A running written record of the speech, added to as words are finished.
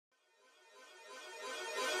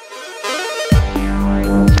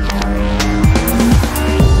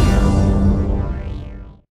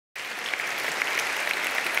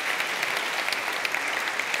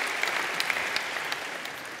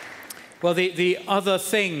Well, the other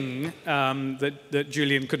thing that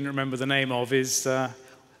Julian couldn't remember the name of is the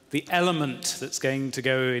element that's going to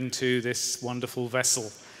go into this wonderful vessel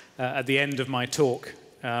at the end of my talk.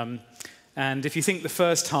 And if you think the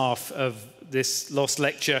first half of this Lost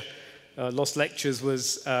Lectures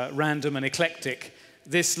was random and eclectic,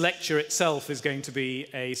 this lecture itself is going to be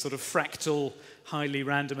a sort of fractal, highly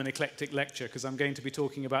random and eclectic lecture, because I'm going to be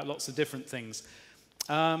talking about lots of different things.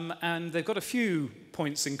 And they've got a few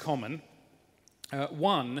points in common.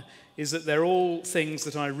 One is that they're all things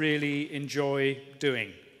that I really enjoy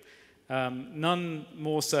doing. None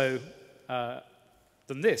more so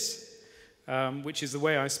than this, which is the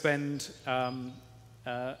way I spend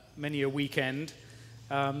many a weekend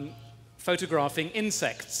photographing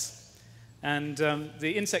insects. And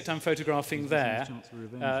the insect I'm photographing there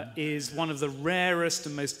is one of the rarest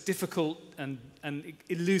and most difficult and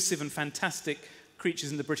elusive and fantastic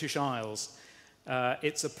creatures in the British Isles.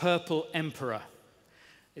 It's a purple emperor.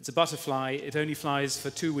 It's a butterfly. It only flies for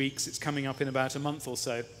 2 weeks. It's coming up in about a month or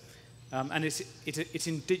so. And it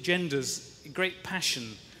engenders great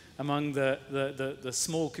passion among the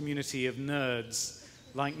small community of nerds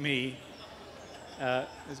like me. There's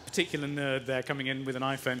a particular nerd there coming in with an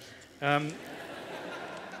iPhone.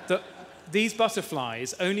 These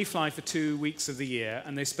butterflies only fly for 2 weeks of the year,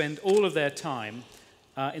 and they spend all of their time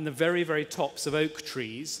in the very, very tops of oak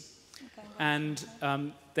trees. Okay.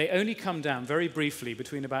 And they only come down very briefly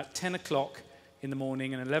between about 10 o'clock in the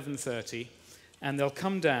morning and 11:30, and they'll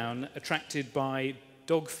come down attracted by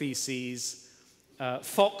dog feces,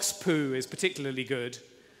 fox poo is particularly good,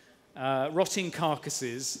 rotting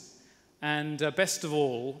carcasses, and best of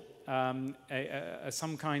all,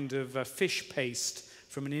 some kind of fish paste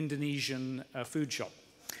from an Indonesian food shop.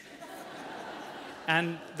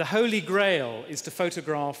 And the holy grail is to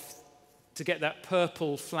photograph, to get that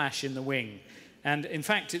purple flash in the wing. And in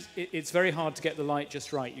fact, it's very hard to get the light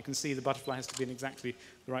just right. You can see the butterfly has to be in exactly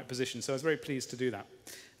the right position. So I was very pleased to do that.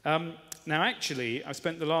 Now, actually, I've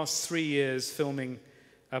spent the last 3 years filming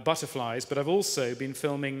butterflies, but I've also been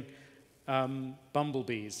filming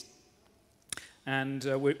bumblebees. And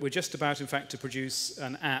we're just about, in fact, to produce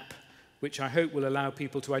an app which I hope will allow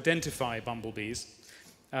people to identify bumblebees.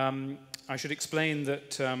 I should explain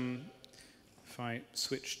that if I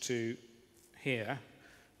switch to here,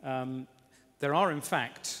 there are, in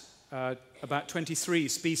fact, about 23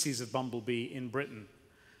 species of bumblebee in Britain.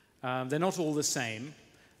 They're not all the same.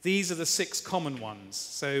 These are the 6 common ones.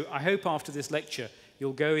 So I hope after this lecture,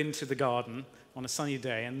 you'll go into the garden on a sunny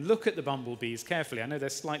day and look at the bumblebees carefully. I know they're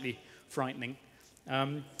slightly frightening.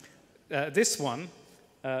 This one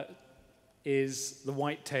is the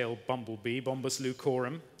white-tailed bumblebee, Bombus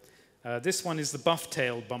lucorum. This one is the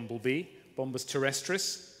buff-tailed bumblebee, Bombus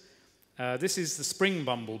terrestris. This is the spring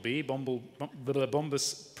bumblebee,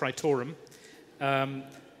 Bombus praetorum.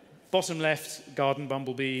 Bottom left, garden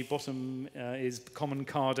bumblebee. Bottom is common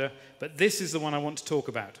carder. But this is the one I want to talk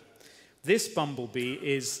about. This bumblebee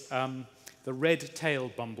is the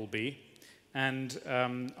red-tailed bumblebee. And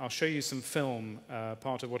I'll show you some film,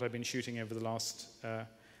 part of what I've been shooting over the last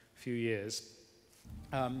few years.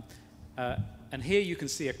 And here you can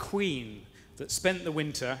see a queen that spent the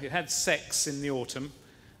winter. It had sex in the autumn.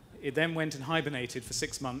 It then went and hibernated for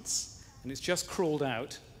 6 months, and it's just crawled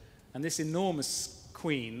out. And this enormous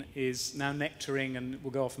queen is now nectaring and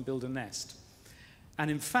will go off and build a nest.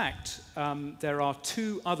 And in fact, there are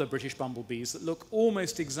 2 other British bumblebees that look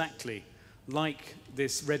almost exactly like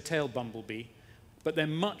this red-tailed bumblebee, but they're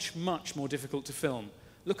much, much more difficult to film.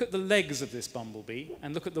 Look at the legs of this bumblebee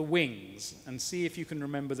and look at the wings and see if you can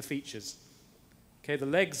remember the features. Okay, the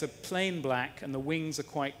legs are plain black and the wings are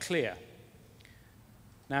quite clear.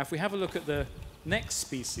 Now, if we have a look at the next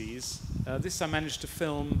species, this I managed to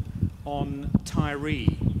film on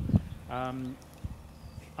Tyree.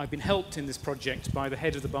 I've been helped in this project by the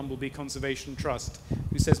head of the Bumblebee Conservation Trust,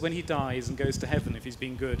 who says when he dies and goes to heaven, if he's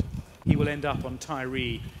been good, he will end up on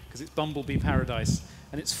Tyree, because it's bumblebee paradise.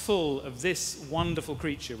 And it's full of this wonderful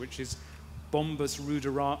creature, which is Bombus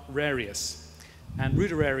ruderarius. And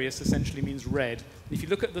ruderarius essentially means red. If you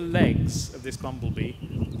look at the legs of this bumblebee,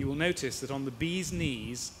 you will notice that on the bee's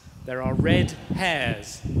knees, there are red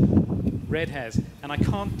hairs. Red hairs. And I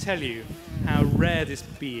can't tell you how rare this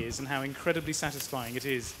bee is and how incredibly satisfying it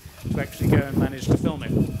is to actually go and manage to film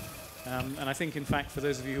it. And I think, in fact, for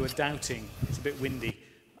those of you who are doubting, it's a bit windy.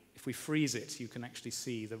 If we freeze it, you can actually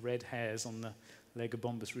see the red hairs on the leg of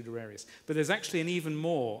Bombus ruderarius. But there's actually an even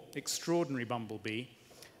more extraordinary bumblebee,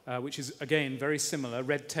 which is, again, very similar,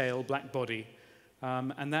 red tail, black body,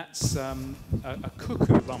 and that's a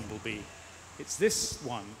cuckoo bumblebee. It's this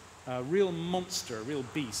one, a real monster, a real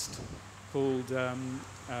beast, called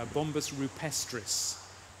Bombus rupestris,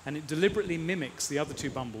 and it deliberately mimics the other two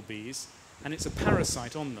bumblebees, and it's a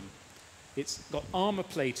parasite on them. It's got armor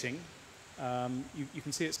plating. You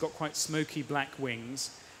can see it's got quite smoky black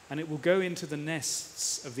wings, and it will go into the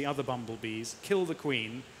nests of the other bumblebees, kill the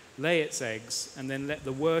queen, lay its eggs, and then let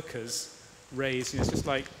the workers raise. It's just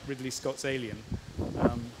like Ridley Scott's Alien.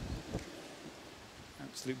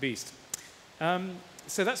 Absolute beast.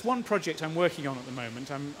 So that's one project I'm working on at the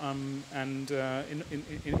moment,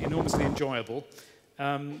 enormously enjoyable.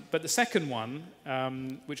 But the second one,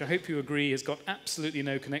 which I hope you agree has got absolutely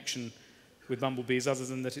no connection with bumblebees other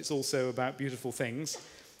than that it's also about beautiful things,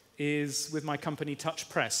 is with my company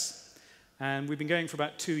Touchpress. And we've been going for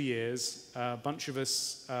about 2 years. A bunch of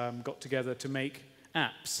us got together to make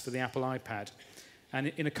apps for the Apple iPad. And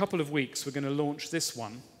in a couple of weeks, we're going to launch this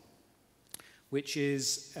one, which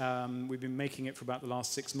is, we've been making it for about the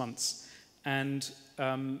last 6 months. And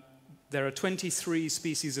there are 23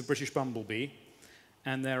 species of British bumblebee,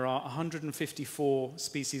 and there are 154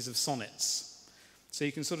 species of sonnets. So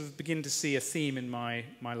you can sort of begin to see a theme in my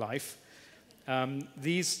life.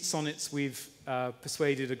 These sonnets, we've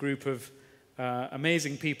persuaded a group of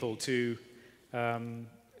amazing people to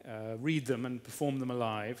read them and perform them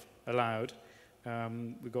aloud.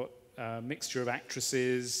 We've got a mixture of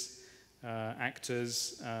actresses,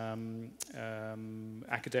 actors,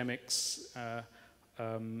 academics, a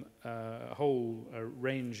whole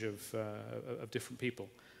range of different people.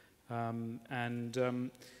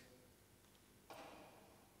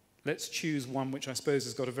 Let's choose one which I suppose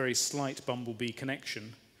has got a very slight bumblebee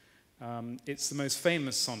connection. It's the most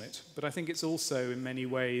famous sonnet, but I think it's also in many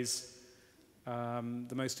ways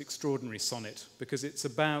the most extraordinary sonnet, because it's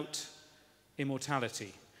about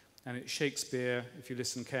immortality. And it's Shakespeare, if you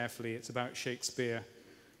listen carefully, it's about Shakespeare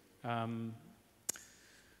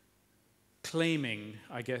claiming,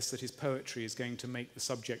 I guess, that his poetry is going to make the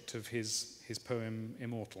subject of his poem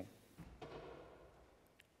immortal.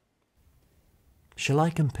 Shall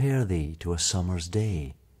I compare thee to a summer's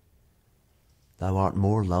day? Thou art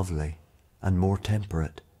more lovely and more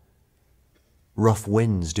temperate. Rough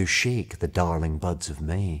winds do shake the darling buds of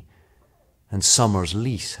May, and summer's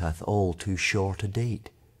lease hath all too short a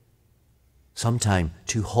date. Sometime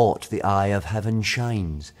too hot the eye of heaven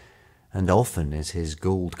shines, and often is his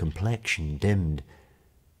gold complexion dimmed,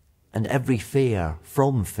 and every fair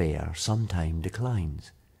from fair sometime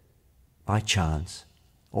declines, by chance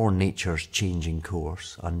or nature's changing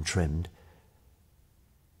course untrimmed.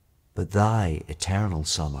 But thy eternal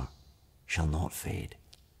summer shall not fade,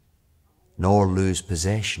 nor lose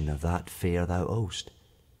possession of that fair thou owest.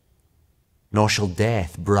 Nor shall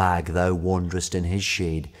death brag thou wanderest in his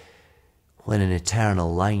shade, when in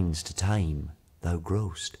eternal lines to time thou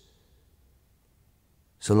growest.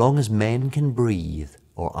 So long as men can breathe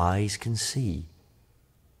or eyes can see,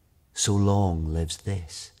 so long lives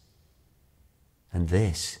this, and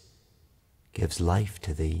this gives life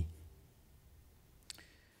to thee.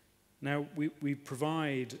 Now, we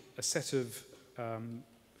provide a set of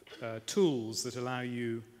tools that allow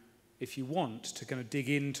you, if you want, to kind of dig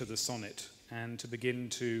into the sonnet and to begin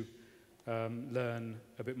to learn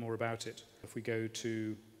a bit more about it. If we go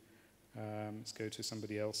to, let's go to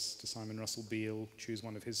somebody else, to Simon Russell Beale, choose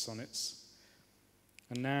one of his sonnets.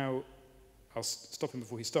 And now, I'll stop him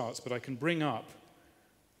before he starts, but I can bring up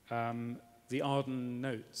the Arden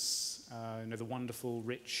notes, the wonderful,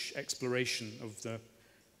 rich exploration of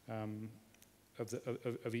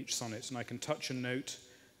each sonnet, and I can touch a note,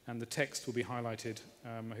 and the text will be highlighted.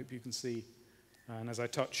 I hope you can see. And as I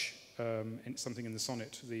touch something in the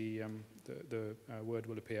sonnet, the word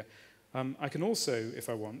will appear. I can also, if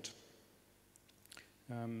I want,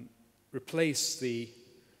 replace the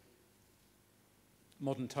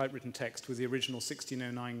modern typewritten text with the original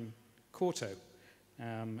 1609 quarto.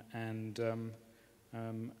 I'm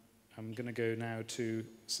going to go now to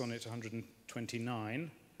Sonnet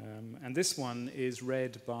 129. And this one is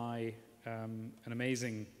read by an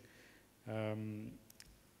amazing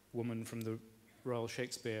woman from the Royal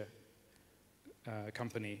Shakespeare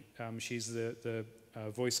Company. She's the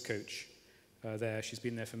voice coach there. She's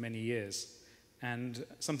been there for many years. And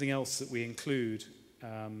something else that we include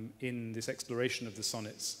in this exploration of the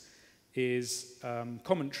sonnets is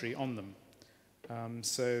commentary on them.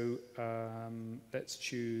 Let's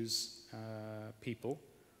choose people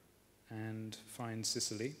and find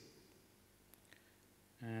Cicely.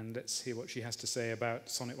 And let's hear what she has to say about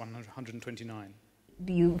Sonnet 129.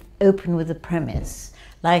 You open with a premise,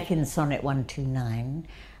 like in Sonnet 129,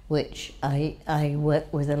 which I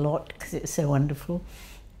work with a lot because it's so wonderful.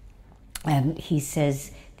 He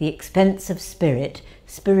says, the expense of spirit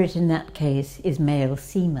in that case is male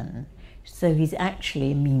semen, So he's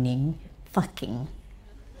actually meaning fucking.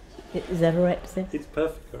 Is that all right to say? It's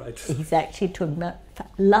perfect, right? He's actually talking about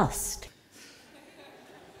lust.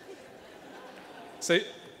 So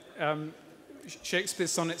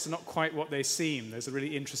Shakespeare's sonnets are not quite what they seem. There's a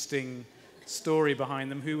really interesting story behind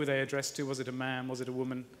them. Who were they addressed to? Was it a man? Was it a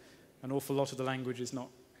woman? An awful lot of the language is not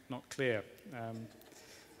clear.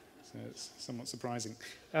 So it's somewhat surprising.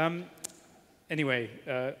 Anyway,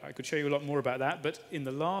 I could show you a lot more about that, but in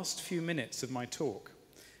the last few minutes of my talk,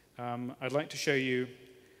 I'd like to show you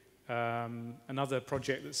another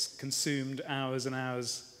project that's consumed hours and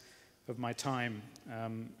hours of my time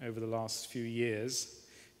over the last few years.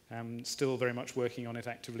 I'm still very much working on it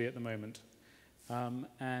actively at the moment.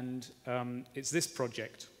 It's this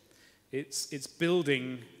project. It's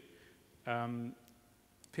building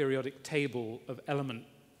periodic table of element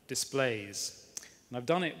displays. And I've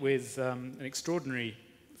done it with an extraordinary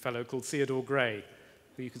fellow called Theodore Gray,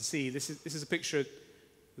 who you can see. This is a picture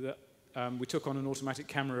that we took on an automatic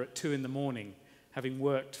camera at 2 in the morning, having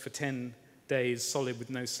worked for 10 days solid with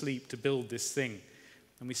no sleep to build this thing.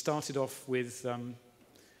 And we started off with,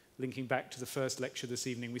 linking back to the first lecture this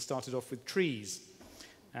evening, we started off with trees.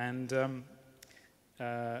 And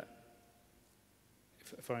if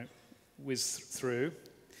I whiz through,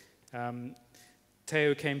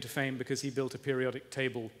 Theo came to fame because he built a periodic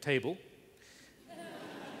table.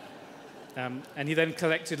 And he then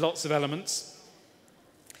collected lots of elements.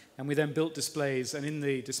 And we then built displays. And in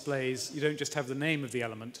the displays, you don't just have the name of the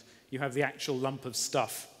element, you have the actual lump of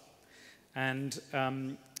stuff. And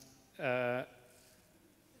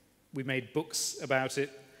we made books about it,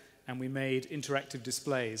 and we made interactive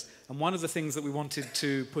displays. And one of the things that we wanted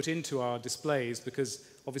to put into our displays, because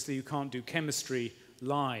obviously you can't do chemistry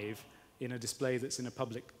live in a display that's in a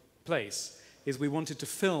public place, is we wanted to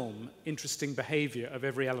film interesting behavior of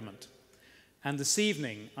every element. And this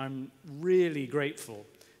evening, I'm really grateful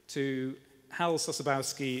to Hal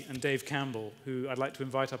Sosabowski and Dave Campbell, who I'd like to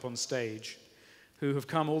invite up on stage, who have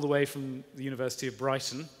come all the way from the University of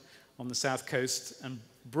Brighton on the south coast and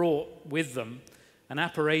brought with them an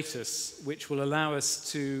apparatus which will allow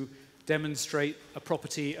us to demonstrate a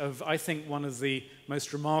property of, I think, one of the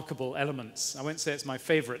most remarkable elements. I won't say it's my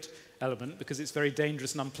favorite element because it's very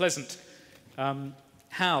dangerous and unpleasant.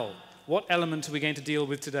 Hal, what element are we going to deal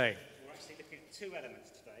with today? We're actually looking at 2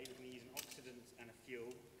 elements today. We're going to use an oxidant and a fuel.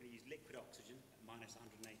 We're going to use liquid oxygen at minus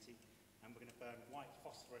 180, and we're going to burn white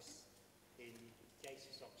phosphorus in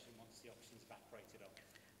gaseous oxygen once the oxygen's evaporated off.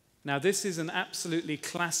 Now, this is an absolutely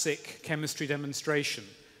classic chemistry demonstration,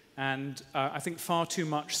 and I think far too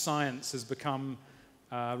much science has become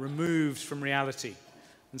removed from reality.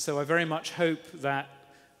 And so I very much hope that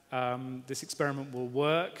this experiment will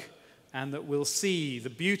work and that we'll see the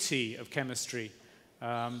beauty of chemistry,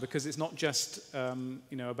 because it's not just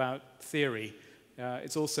about theory.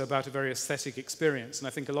 It's also about a very aesthetic experience. And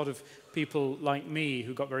I think a lot of people like me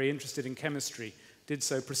who got very interested in chemistry did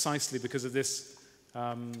so precisely because of this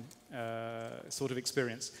sort of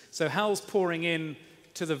experience. So Hal's pouring in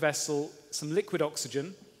to the vessel some liquid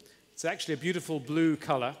oxygen. It's actually a beautiful blue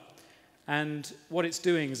color. And what it's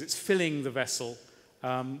doing is it's filling the vessel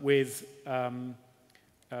with an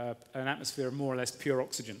atmosphere of more or less pure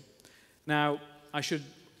oxygen. Now, I should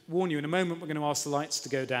warn you, in a moment we're going to ask the lights to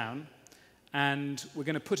go down, and we're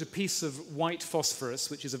going to put a piece of white phosphorus,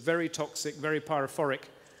 which is a very toxic, very pyrophoric,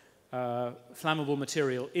 flammable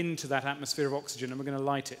material, into that atmosphere of oxygen, and we're going to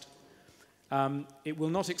light it. It will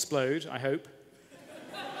not explode, I hope.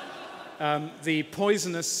 The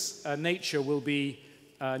poisonous nature will be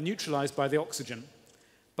neutralized by the oxygen,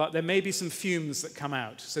 but there may be some fumes that come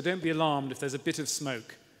out, so don't be alarmed if there's a bit of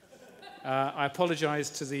smoke. I apologize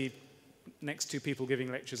to the next 2 people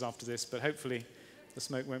giving lectures after this, but hopefully the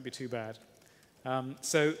smoke won't be too bad.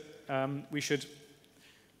 We should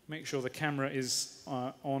make sure the camera is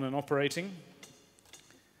on and operating.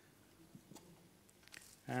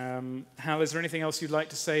 Hal, is there anything else you'd like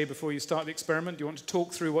to say before you start the experiment? Do you want to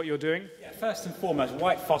talk through what you're doing? Yeah, first and foremost,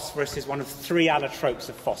 white phosphorus is one of 3 allotropes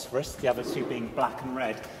of phosphorus, the other 2 being black and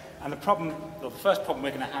red. And the first problem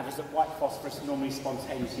we're going to have is that white phosphorus normally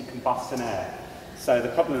spontaneously combusts in air. So the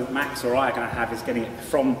problem that Max or I are going to have is getting it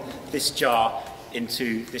from this jar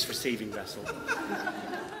into this receiving vessel.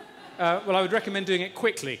 Well, I would recommend doing it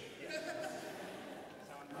quickly.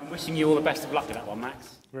 I'm wishing you all the best of luck with that one,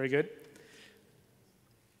 Max. Very good.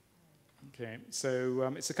 Okay,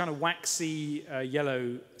 so it's a kind of waxy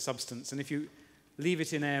yellow substance, and if you leave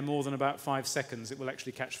it in air more than about 5 seconds, it will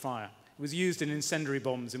actually catch fire. It was used in incendiary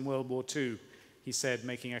bombs in World War II, he said,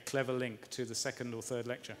 making a clever link to the 2nd or 3rd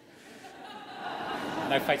lecture.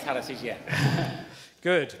 No fatalities yet.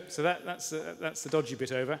 Good. So that's the dodgy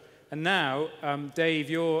bit over. And now, Dave,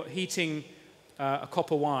 you're heating a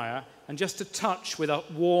copper wire, and just a touch with a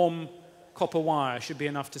warm copper wire should be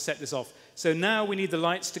enough to set this off. So now we need the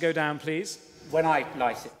lights to go down, please. When I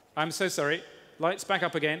light it. I'm so sorry. Lights back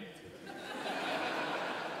up again.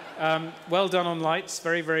 Well done on lights.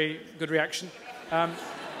 Very, very good reaction.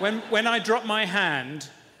 When I drop my hand,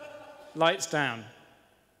 lights down.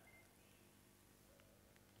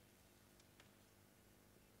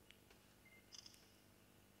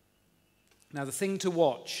 Now, the thing to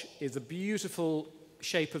watch is the beautiful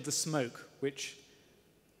shape of the smoke, which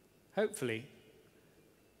hopefully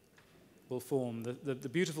will form. The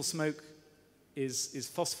beautiful smoke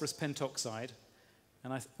is phosphorus pentoxide,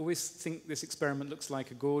 and I always think this experiment looks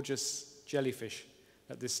like a gorgeous jellyfish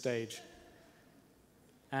at this stage.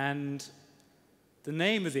 And the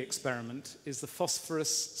name of the experiment is the Phosphorus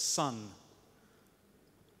Sun.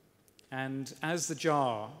 And as the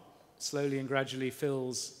jar slowly and gradually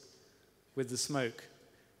fills with the smoke,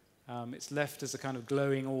 it's left as a kind of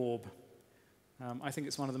glowing orb. I think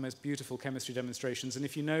it's one of the most beautiful chemistry demonstrations. And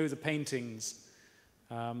if you know the paintings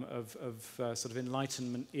of sort of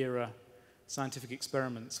Enlightenment era scientific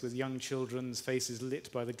experiments with young children's faces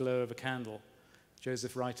lit by the glow of a candle,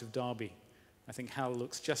 Joseph Wright of Derby, I think Hal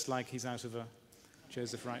looks just like he's out of a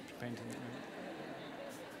Joseph Wright painting.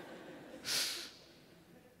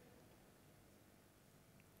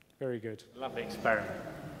 Very good. Lovely experiment.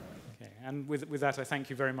 Okay, and with that, I thank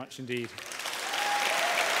you very much indeed.